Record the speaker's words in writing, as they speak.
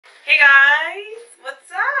Hey guys, what's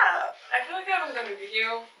up? I feel like I haven't done a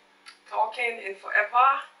video talking in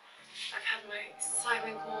forever. I've had my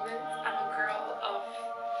silent moments. I'm a girl of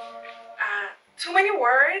too many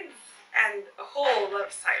words and a whole lot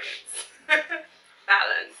of silence.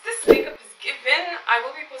 Balance. This makeup is given. I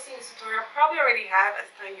will be posting this tutorial. Probably already have at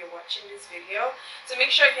the time you're watching this video. So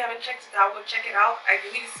make sure if you haven't checked it out, go check it out. I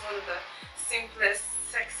believe it's one of the simplest,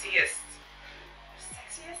 sexiest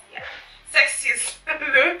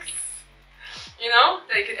looks, you know,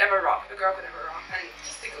 that you could ever rock, a girl could ever rock. And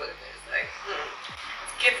just take a look at this, like,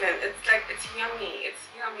 it's given, it's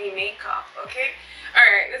yummy makeup, okay?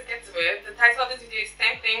 Alright, let's get to it. The title of this video is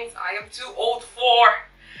 10 things I am too old for.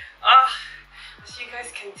 As you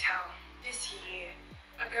guys can tell, this year,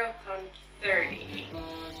 a girl turned 30.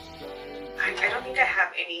 I don't think I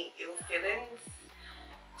have any ill feelings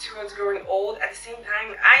towards growing old. At the same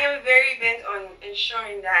time, I am very bent on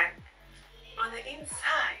ensuring that on the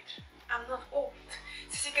inside, I'm not old.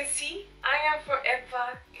 So as you can see, I am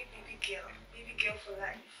forever a baby girl for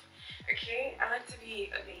life. Okay, I like to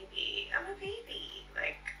be a baby. I'm a baby.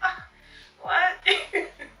 Like, what?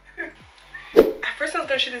 At first, I was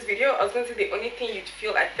gonna shoot this video. I was gonna say the only thing you'd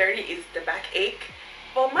feel at 30 is the backache,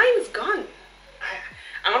 but mine is gone.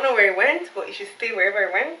 I don't know where it went, but it should stay wherever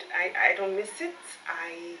it went. I don't miss it.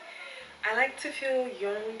 I like to feel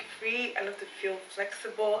young, free. I love to feel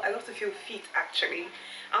flexible. I love to feel fit, actually.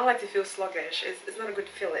 I don't like to feel sluggish. It's not a good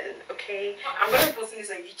feeling, okay? I'm going to be posting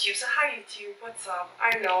this on YouTube. So hi YouTube, what's up?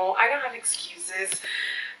 I know, I don't have excuses.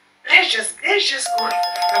 Let's just go with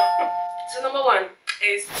the flow. So number one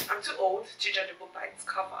is I'm too old to judge a book by its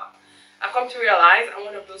cover. I've come to realize I'm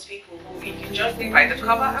one of those people who, if you judge me by the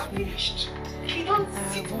cover, I'm finished. If you don't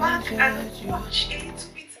sit back and watch a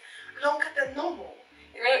little bit longer than normal,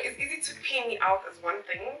 you know, it's easy to pin me out as one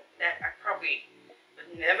thing that I probably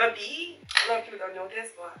would never be. A lot of people don't know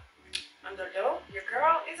this, but under low, your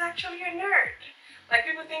girl is actually a nerd. Like,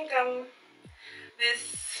 people think I'm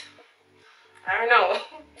this, I don't know,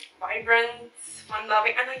 vibrant,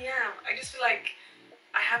 fun-loving, and I am. I just feel like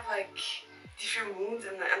I have like different moods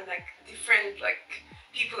and like different like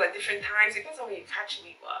people at different times. It depends on when you catch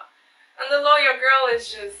me, but under low, your girl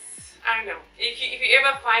is just, I don't know. If you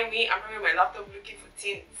ever find me, I'm probably on my laptop looking for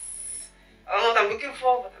tints. I don't know what I'm looking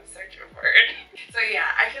for, but I'm searching for it. So yeah,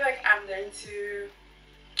 I feel like I've learned to,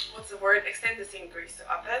 what's the word, extend the same grace to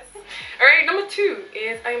others. Alright, number two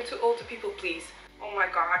is I am too old to people please. Oh my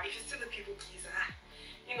god, if you're still a people pleaser,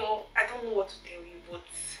 you know, I don't know what to tell you, but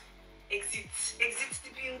exit the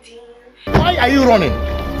building. Why are you running?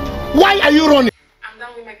 Why are you running? I'm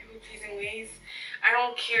done with my people pleasing ways. I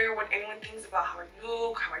don't care what anyone thinks about how I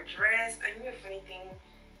look, how I dress. And you know, funny thing,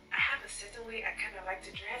 I have a certain way I kind of like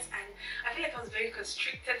to dress, and I feel like I was very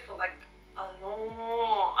constricted for like a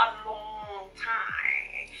long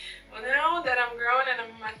time. But now that I'm grown and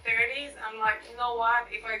I'm in my 30s, I'm like, you know what?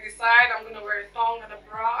 If I decide I'm gonna wear a thong and a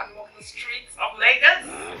bra and walk the streets of Lagos,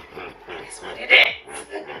 it is what it is.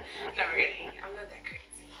 Not really. I'm not that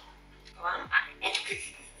crazy. Well, am I?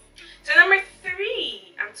 So number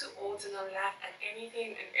three, I'm too old to not laugh at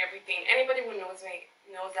anything and everything. Anybody who knows me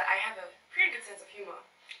knows that I have a pretty good sense of humor.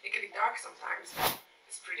 It can be dark sometimes, but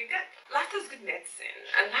it's pretty good. Laughter is good medicine,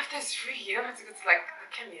 and laughter is free. You don't have to go to like the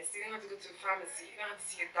chemist, you don't have to go to a pharmacy, you don't have to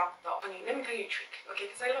see a doctor. I mean, let me tell you a trick, okay?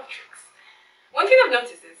 Because I love tricks. One thing I've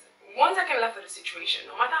noticed is, once I can laugh at a situation,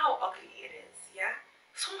 no matter how ugly it is, yeah?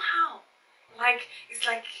 Somehow, like, it's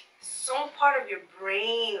like some part of your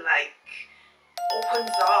brain, like,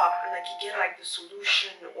 opens up and like you get like the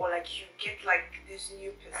solution, or like you get like this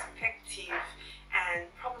new perspective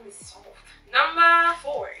and problem is solved. Number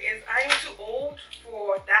four is I am too old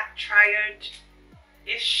for that triad-ish.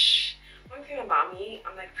 One thing about me,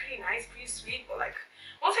 I'm like pretty nice, pretty sweet, but like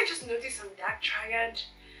once I just notice some dark triad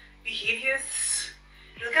behaviors,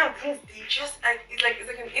 the kind of things they just like, it's like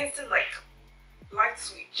an instant like light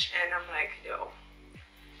switch, and I'm like, no.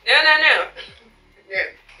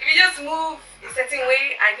 If you just move a certain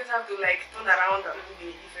way, I just have to like turn around and move in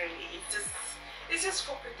a different way. It's just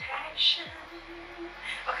for protection,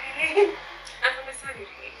 okay? And for my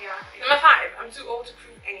sanity, yeah. Number five, I'm too old to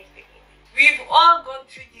prove anything. We've all gone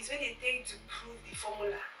through this when they tell you to prove the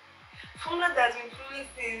formula. Formula that's been proven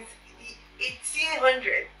since the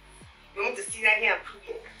 1800s. You want to see that here and prove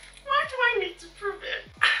it? Why do I need to prove it?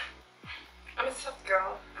 I'm a soft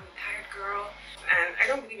girl, I'm a tired girl, and I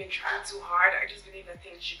don't believe in trying too hard. I just believe that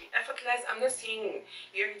things should be effortless. I'm not saying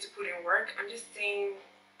you need to put in work. I'm just saying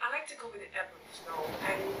I like to go with the ebb and flow,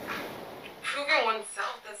 and proving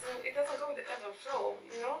oneself doesn't go with the ebb and flow,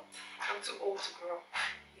 you know? I'm too old to grow.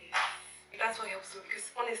 Yes. That's what helps me, because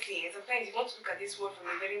honestly, sometimes you want to look at this world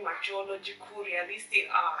from a very mature, logical,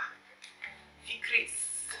 realistic,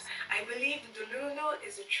 Fikris. I believe the Lulu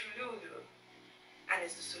is a true Lulu. And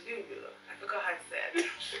it's the Solulu. I forgot how it said.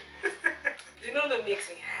 The Lulu makes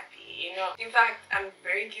me happy, you know. In fact, I'm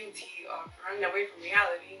very guilty of running away from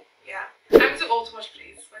reality. Yeah. I'm too old to watch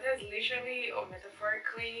plays, but that's literally or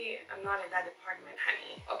metaphorically, I'm not in that department,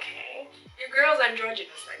 honey. Okay. Your girl's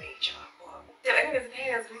androgynous by nature. But I think there's a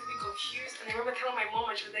thing that's really confused, and I remember telling my mom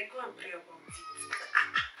and she was like, go and pray about it.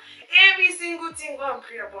 Every single thing, go and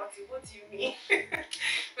pray about it. What do you mean?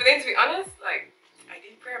 But then to be honest, like, I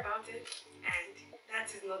did pray about it, and that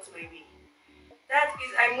is not my way. That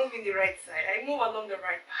is, I move in the right side. I move along the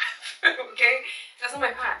right path. Okay? That's not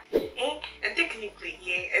my path. And technically,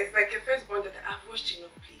 yeah, it's like your firstborn that I've watched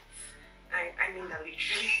enough plays. I mean that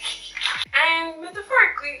literally. And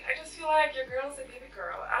metaphorically, I just feel like your girl's a baby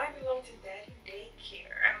girl. I belong to daddy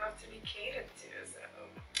daycare. I love to be catered to, so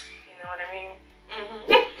you know what I mean?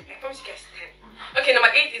 I promise you guys 10. Okay, number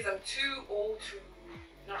 8 is I'm too old to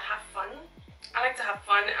not have fun. I like to have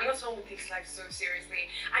fun. I'm not someone who takes life so seriously.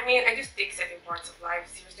 I mean, I just take certain parts of life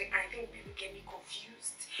seriously. I think people get me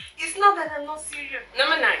confused. It's not that I'm not serious.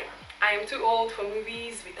 Number 9, I am too old for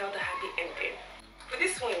movies without a happy ending. For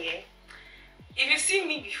this one, yeah, if you've seen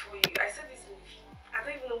me before, I saw this movie. I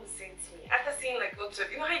don't even know who sent me. After seeing like lots of,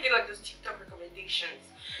 you know how you get like those TikTok recommendations,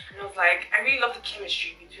 and I was like, I really love the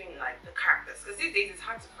chemistry between like the characters, because these days it's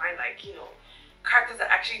hard to find like, you know, characters that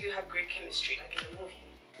actually do have great chemistry like in the movie.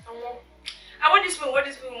 I watched this movie.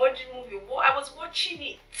 Well, I was watching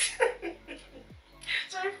it.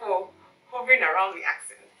 Sorry for hovering around the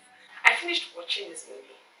accent. I finished watching this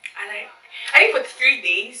movie, and I think for 3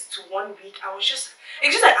 days to 1 week, it's just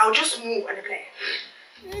like I'll just move and play.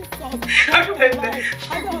 I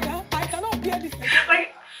cannot bear this.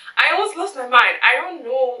 Like, I almost lost my mind. I don't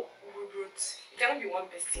know who wrote. It cannot be one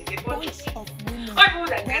person. It was just all people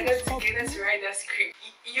that gathered together to write that script.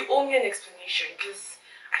 You owe me an explanation, because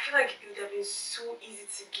I feel like it would have been so easy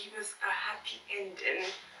to give us a happy ending.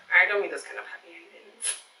 I don't mean those kind of happy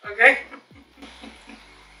endings, okay?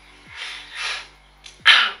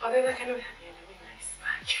 Although that kind of happy ending would be nice.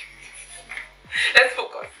 Let's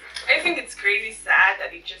focus. I think it's crazy sad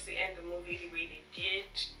that they just end the movie the way they did.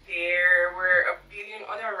 There were a billion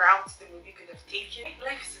other routes the movie could have taken.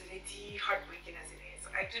 Life is already heartbreaking as it is.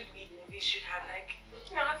 I do believe movies should have like,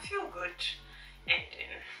 you know, a feel good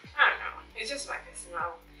ending. I don't know. It's just my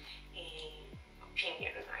personal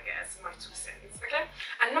opinion, I guess. My 2 cents. Okay?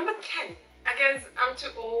 And number 10. I guess I'm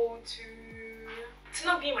too old to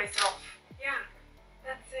not be myself. Yeah.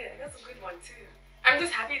 That's it. That's a good one too. I'm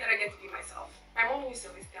just happy that I get to be myself. My mom used to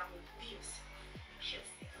always tell me, be yourself. Be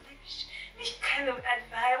yourself. Like, which kind of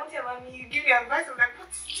advice? I want to tell me, you give me advice. I'm like, what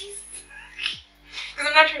is this? Because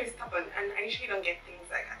I'm naturally stubborn, and I usually don't get things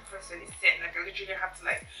like at first when it's said. Like, I literally have to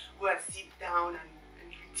like go and sit down and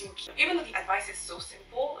think. Even though the advice is so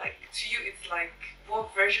simple, like to you it's like, what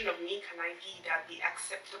version of me can I be that be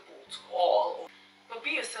acceptable to all? But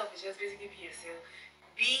be yourself is just basically be yourself.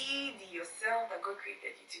 Be the yourself that God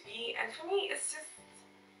created you to be. And for me, it's just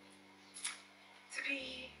to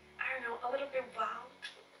be, I don't know, a little bit wild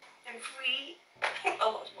and free. A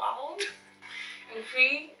lot wild and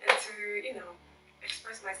free, and to, you know,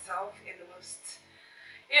 express myself in the most,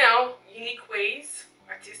 you know, unique ways,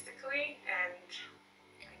 artistically, and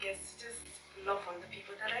I guess just love on the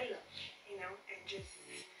people that I love, you know, and just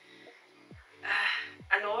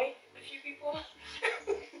annoy a few people.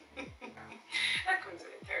 That comes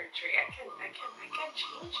with the territory. I can't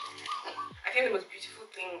change. I think the most beautiful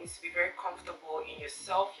thing is to be very comfortable in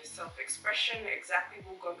yourself, your self-expression, exactly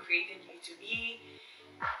who God created you to be.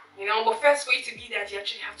 You know, but first for you to be that, you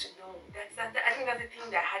actually have to know. I think that's the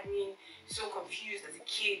thing that had me so confused as a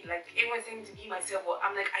kid. Like, everyone's saying to be myself, but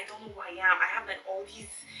I'm like, I don't know who I am. I have like all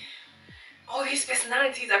these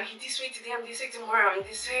personalities. I'm this way today, I'm this way tomorrow, I'm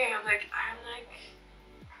this way. I'm like,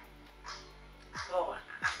 well,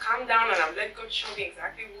 I've calmed down and I've let God show me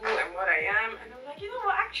exactly who and what I am. And I'm like, you know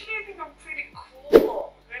what, actually I think I'm pretty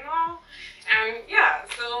cool, you know? And yeah,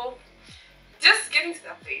 so just getting to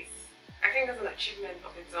that place, I think that's an achievement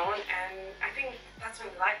of its own, and I think that's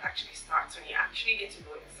when life actually starts, when you actually get to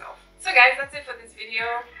know yourself. So guys, that's it for this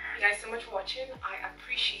video. You guys so much for watching. I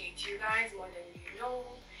appreciate you guys more than you know.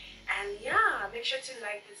 And yeah, make sure to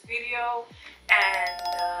like this video,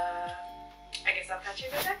 and I guess I'll catch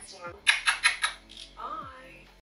you in the next one.